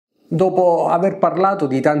Dopo aver parlato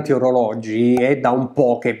di tanti orologi, è da un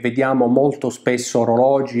po' che vediamo molto spesso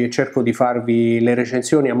orologi e cerco di farvi le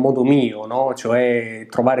recensioni a modo mio, no? Cioè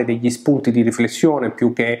trovare degli spunti di riflessione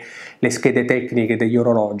più che le schede tecniche degli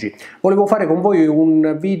orologi. Volevo fare con voi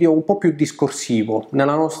un video un po' più discorsivo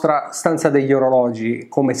nella nostra stanza degli orologi,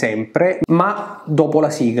 come sempre, ma dopo la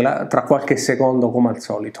sigla, tra qualche secondo come al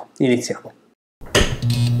solito. Iniziamo.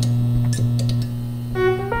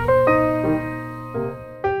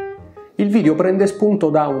 Il video prende spunto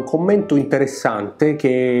da un commento interessante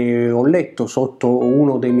che ho letto sotto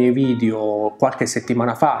uno dei miei video qualche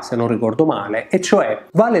settimana fa, se non ricordo male, e cioè: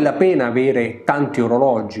 vale la pena avere tanti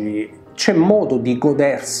orologi? C'è modo di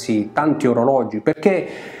godersi tanti orologi? Perché,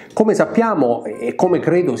 come sappiamo, e come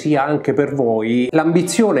credo sia anche per voi,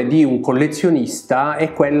 l'ambizione di un collezionista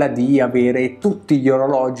è quella di avere tutti gli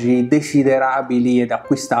orologi desiderabili ed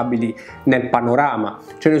acquistabili nel panorama.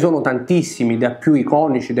 Ce ne sono tantissimi, dai più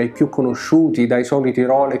iconici, dai più conosciuti, dai soliti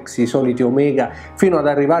Rolex, i soliti Omega, fino ad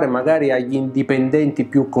arrivare magari agli indipendenti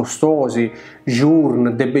più costosi,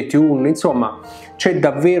 Journe, De Bethune, insomma c'è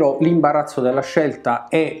davvero l'imbarazzo della scelta,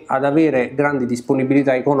 e ad avere grandi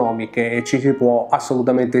disponibilità economiche ci si può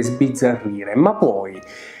assolutamente sbizzarrire. Ma poi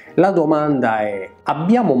la domanda è: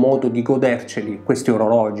 abbiamo modo di goderceli questi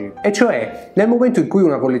orologi? E cioè, nel momento in cui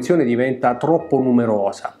una collezione diventa troppo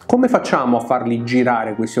numerosa, come facciamo a farli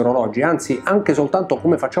girare questi orologi? Anzi, anche soltanto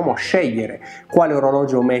come facciamo a scegliere quale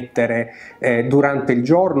orologio mettere durante il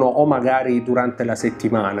giorno o magari durante la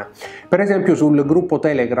settimana? Per esempio, sul gruppo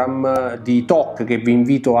Telegram di TOC, che vi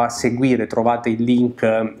invito a seguire, trovate il link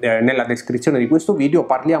nella descrizione di questo video,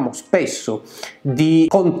 parliamo spesso di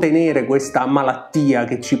contenere questa malattia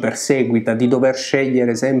che ci perseguita, di dover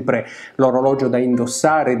scegliere sempre l'orologio da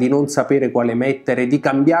indossare, di non sapere quale mettere, di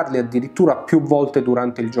cambiarli addirittura più volte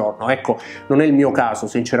durante il giorno. Ecco, non è il mio caso,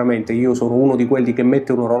 sinceramente. Io sono uno di quelli che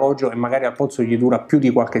mette un orologio e magari al polso gli dura più di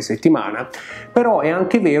qualche settimana, però è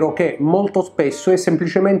anche vero che molto spesso è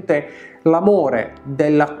semplicemente l'amore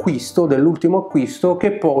dell'acquisto, dell'ultimo acquisto,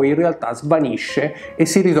 che poi in realtà svanisce e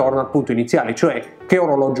si ritorna al punto iniziale, cioè che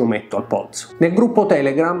orologio metto al polso. Nel gruppo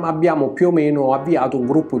Telegram abbiamo più o meno avviato un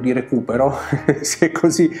gruppo di recupero, se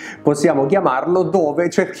così possiamo chiamarlo, dove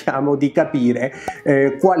cerchiamo di capire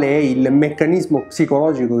qual è il meccanismo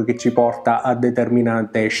psicologico che ci porta a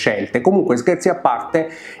determinate scelte. Comunque, scherzi a parte,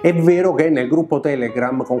 è vero che nel gruppo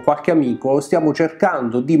Telegram con qualche amico stiamo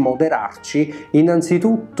cercando di moderarci,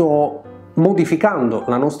 innanzitutto modificando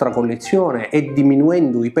la nostra collezione e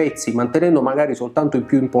diminuendo i pezzi, mantenendo magari soltanto i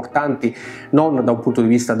più importanti, non da un punto di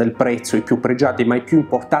vista del prezzo, i più pregiati, ma i più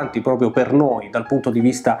importanti proprio per noi dal punto di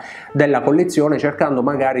vista della collezione, cercando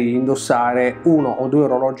magari di indossare 1 o 2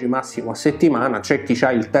 orologi massimo a settimana. C'è chi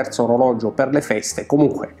ha il terzo orologio per le feste.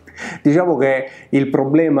 Comunque, diciamo che il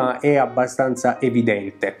problema è abbastanza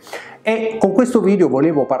evidente. E con questo video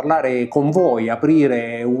volevo parlare con voi,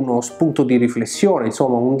 aprire uno spunto di riflessione,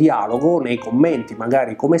 insomma un dialogo nei commenti,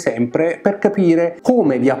 magari come sempre, per capire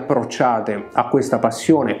come vi approcciate a questa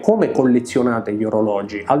passione, come collezionate gli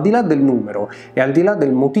orologi, al di là del numero e al di là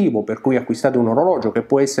del motivo per cui acquistate un orologio, che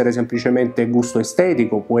può essere semplicemente gusto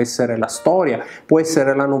estetico, può essere la storia, può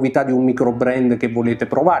essere la novità di un micro brand che volete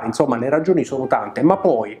provare. Insomma, le ragioni sono tante, ma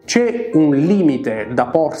poi c'è un limite da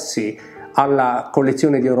porsi alla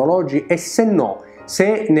collezione di orologi? E se no,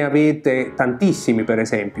 se ne avete tantissimi per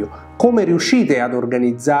esempio, come riuscite ad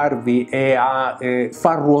organizzarvi e a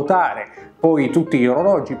far ruotare poi tutti gli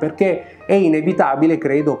orologi? Perché è inevitabile,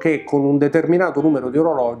 credo, che con un determinato numero di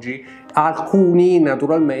orologi alcuni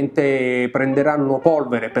naturalmente prenderanno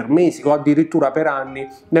polvere per mesi o addirittura per anni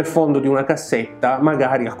nel fondo di una cassetta,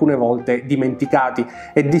 magari alcune volte dimenticati.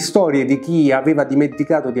 E di storie di chi aveva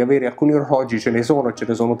dimenticato di avere alcuni orologi ce ne sono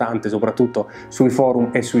tante, soprattutto sui forum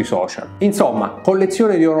e sui social. Insomma,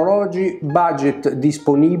 collezione di orologi, budget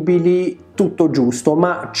disponibili, tutto giusto,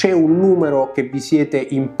 ma c'è un numero che vi siete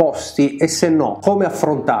imposti? E se no, come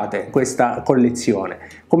affrontate questa collezione?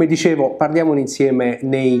 Come dicevo, parliamone insieme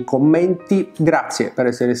nei commenti. Grazie per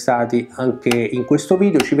essere stati anche in questo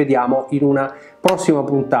video, ci vediamo in una prossima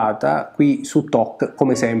puntata qui su TOC,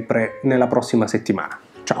 come sempre nella prossima settimana.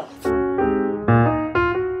 Ciao!